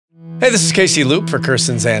Hey, this is Casey Loop for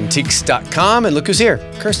Kirsten'sAntiques.com, and look who's here.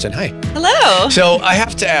 Kirsten, hi. Hello. So I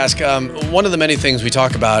have to ask, one of the many things we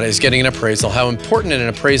talk about is getting an appraisal, how important an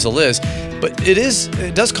appraisal is, but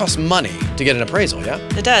it does cost money to get an appraisal, yeah?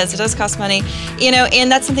 It does cost money.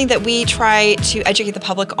 And that's something that we try to educate the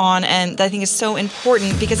public on, and that I think is so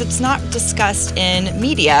important because it's not discussed in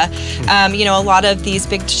media. A lot of these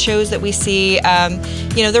big shows that we see,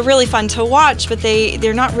 they're really fun to watch, but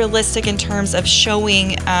they're not realistic in terms of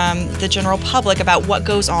showing the general public about what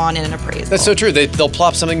goes on in an appraisal. That's so true. They'll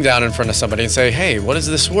plop something down in front of somebody and say, hey, what is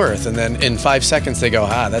this worth? And then in 5 seconds they go,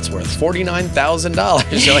 that's worth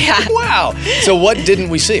 $49,000. You're like, Yeah. wow. So what didn't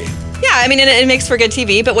we see? Yeah, I mean, it makes for good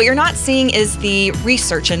TV, but what you're not seeing is the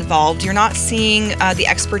research involved. You're not seeing the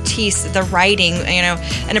expertise, the writing.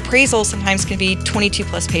 An appraisal sometimes can be 22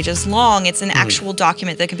 plus pages long. It's an actual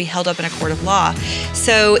document that can be held up in a court of law.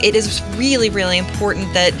 So it is really, really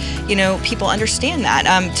important that, people understand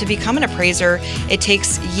that. To become an appraiser, it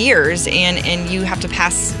takes years, and you have to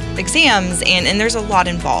pass exams, and there's a lot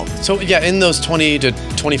involved. So yeah, in those 20 to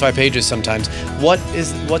 25 pages sometimes,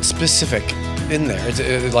 what's specific in there? Is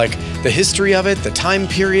it like the history of it, the time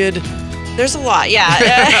period? There's a lot, yeah.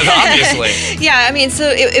 Obviously. Yeah, I mean, so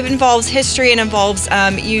it involves history, and involves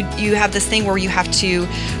you have this thing where you have to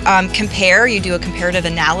compare. You do a comparative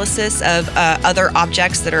analysis of other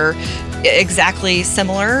objects that are exactly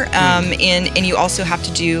similar, and you also have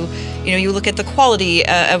to do. You look at the quality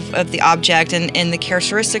of the object and the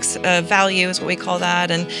characteristics of value is what we call that.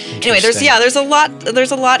 And anyway, there's a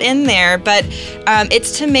lot in there, but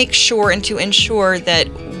it's to make sure and to ensure that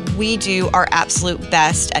we do our absolute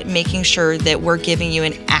best at making sure that we're giving you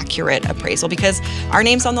an accurate appraisal, because our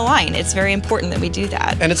name's on the line. It's very important that we do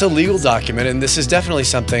that. And it's a legal document, and this is definitely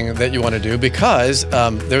something that you want to do, because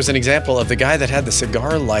there's an example of the guy that had the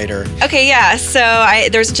cigar lighter. Okay, yeah. So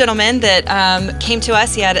there's a gentleman that came to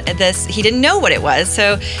us. He had this. He didn't know what it was,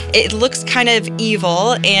 so it looks kind of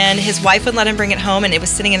evil. And his wife wouldn't let him bring it home, and it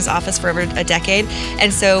was sitting in his office for over a decade.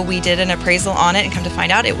 And so we did an appraisal on it, and come to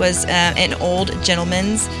find out, it was an old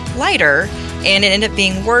gentleman's lighter, and it ended up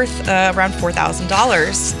being worth around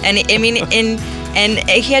 $4,000. And and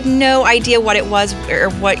he had no idea what it was, or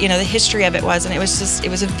what the history of it was, and it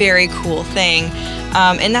was a very cool thing,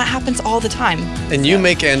 and that happens all the time. And you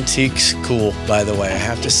make antiques cool, by the way, I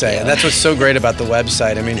have to say, and that's what's so great about the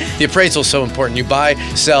website. I mean, the appraisal is so important. You buy,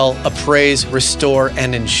 sell, appraise, restore,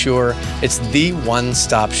 and insure. It's the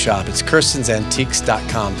one-stop shop. It's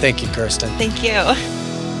Kirsten'sAntiques.com. Thank you, Kirsten. Thank you.